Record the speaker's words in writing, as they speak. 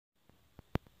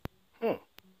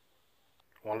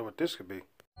Wonder what this could be.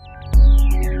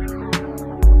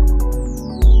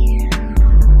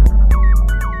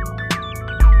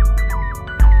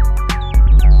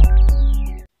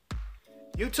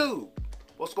 YouTube,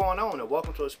 what's going on, and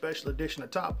welcome to a special edition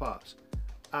of Top Pops.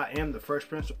 I am the Fresh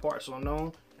Prince of Parts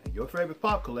Unknown and your favorite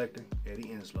pop collector, Eddie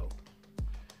Enslow.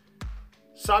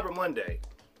 Cyber Monday.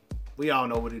 We all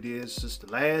know what it is. It's the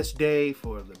last day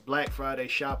for the Black Friday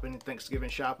shopping, Thanksgiving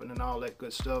shopping, and all that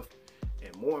good stuff.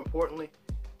 And more importantly,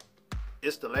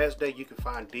 it's the last day you can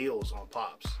find deals on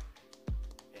Pops.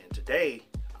 And today,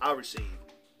 I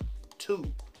received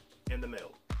 2 in the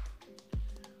mail.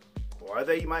 Who are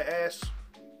they, you might ask?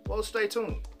 Well, stay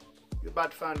tuned. You're about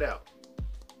to find out.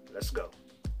 Let's go.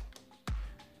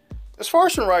 This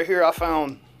first one right here I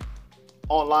found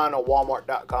online on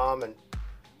Walmart.com, and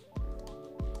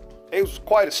it was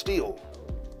quite a steal.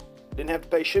 Didn't have to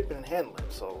pay shipping and handling,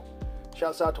 so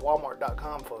shouts out to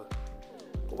Walmart.com for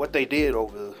what they did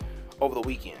over the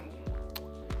weekend.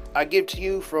 I give to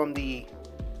you from the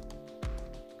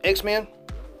X-Men,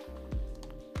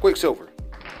 Quicksilver.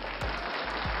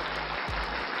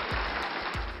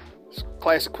 It's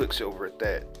classic Quicksilver at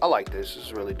that. I like this.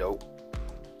 It's really dope.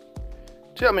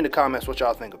 Tell me in the comments what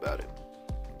y'all think about it.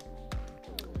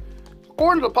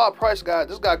 According to the Pop Price Guide,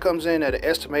 this guy comes in at an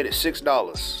estimated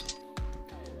 $6.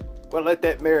 Well, let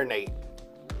that marinate.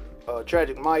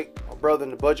 Tragic Mike, my brother in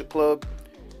the Budget Club,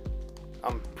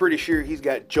 I'm pretty sure he's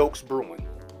got jokes brewing.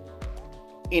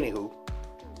 Anywho,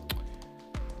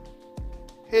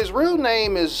 his real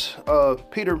name is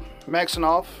Peter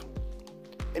Maximoff,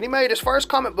 and he made his first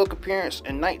comic book appearance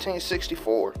in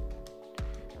 1964.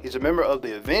 He's a member of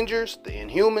the Avengers, the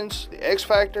Inhumans, the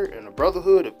X-Factor, and the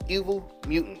Brotherhood of Evil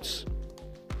Mutants.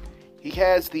 He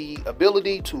has the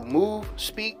ability to move,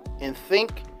 speak, and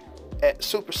think at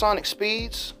supersonic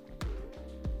speeds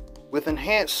with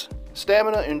enhanced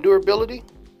stamina and durability.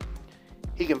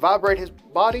 He can vibrate his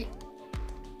body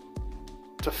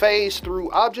to phase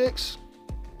through objects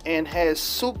and has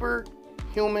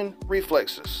superhuman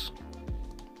reflexes.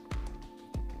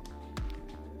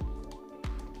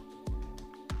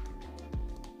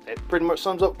 That pretty much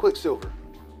sums up Quicksilver.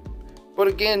 But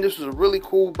again, this was a really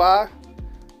cool buy.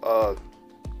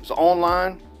 It's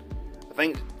online. I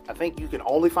think you can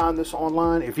only find this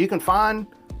online. If you can find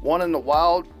one in the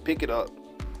wild, pick it up.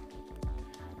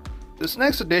 This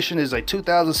next edition is a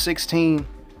 2016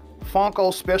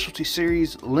 Funko Specialty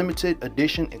Series Limited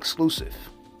Edition exclusive.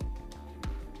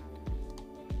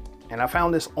 And I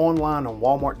found this online on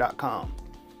Walmart.com.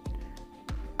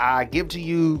 I give to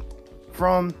you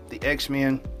from the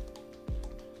X-Men,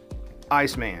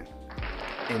 Iceman.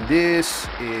 And this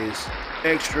is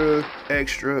extra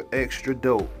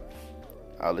dope.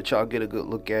 I'll let y'all get a good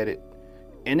look at it.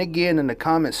 And again, in the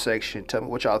comments section, tell me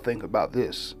what y'all think about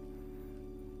this.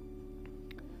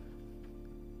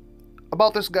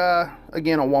 About this guy,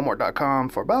 again on Walmart.com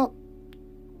for about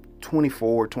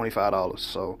 $24, $25.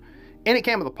 So, and it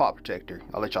came with a pop protector.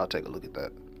 I'll let y'all take a look at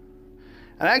that.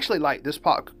 And I actually like this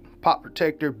pop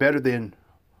protector better than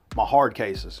my hard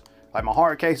cases. Like my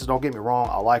hard cases, don't get me wrong,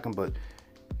 I like them, but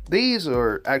these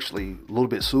are actually a little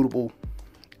bit suitable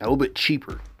and a little bit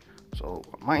cheaper. So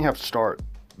I might have to start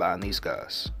buying these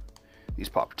guys, these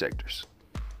pop protectors.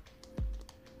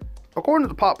 According to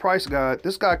the Pop Price Guide,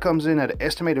 this guy comes in at an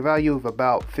estimated value of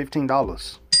about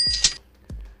 $15.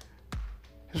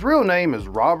 His real name is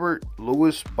Robert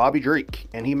Louis Bobby Drake,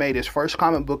 and he made his first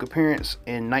comic book appearance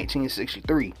in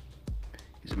 1963.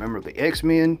 He's a member of the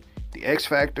X-Men, the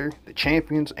X-Factor, the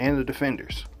Champions, and the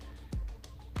Defenders.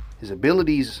 His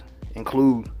abilities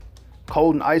include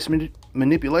cold and ice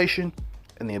manipulation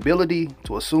and the ability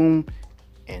to assume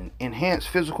an enhanced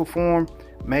physical form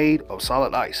made of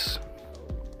solid ice.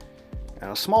 And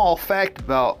a small fact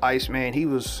about Iceman, he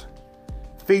was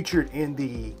featured in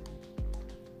the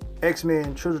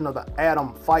X-Men Children of the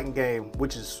Atom fighting game,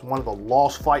 which is one of the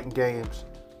lost fighting games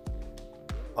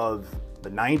of the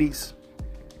 90s.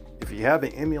 If you have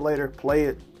an emulator, play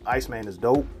it. Iceman is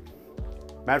dope.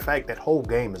 Matter of fact, that whole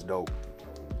game is dope.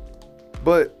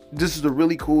 But this is a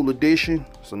really cool edition.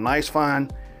 It's a nice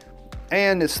find.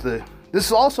 And this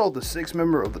is also the 6th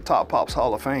member of the Top Pops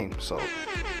Hall of Fame. So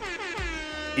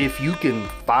if you can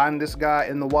find this guy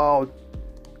in the wild,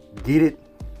 get it.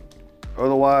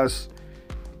 Otherwise,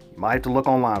 you might have to look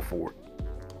online for it.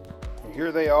 And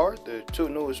here they are, the 2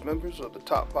 newest members of the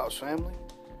Top Pops family.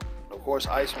 Of course,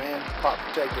 Iceman, Pop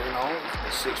Protector and all,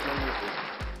 is the 6th member of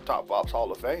the Top Pops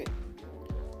Hall of Fame.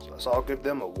 So let's all give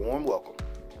them a warm welcome.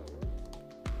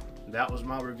 That was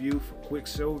my review for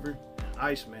Quicksilver and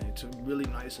Iceman. 2 really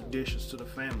nice additions to the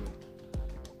family.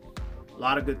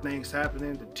 lot of good things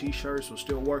happening. The t-shirts, we're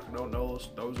still working on those.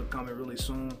 Those are coming really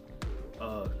soon.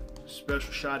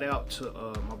 Special shout out to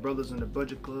my brothers in the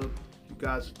Budget Club. You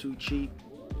guys are too cheap.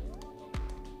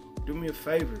 Do me a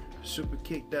favor, super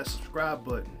kick that subscribe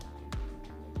button.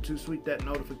 Too sweet that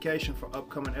notification for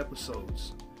upcoming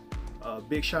episodes.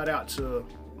 Big shout out to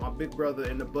my big brother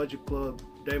in the Budget Club,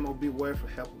 Damo Beware, for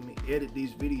helping me edit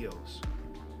these videos.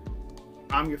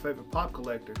 I'm your favorite pop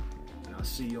collector, and I'll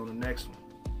see you on the next one.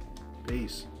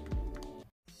 Peace.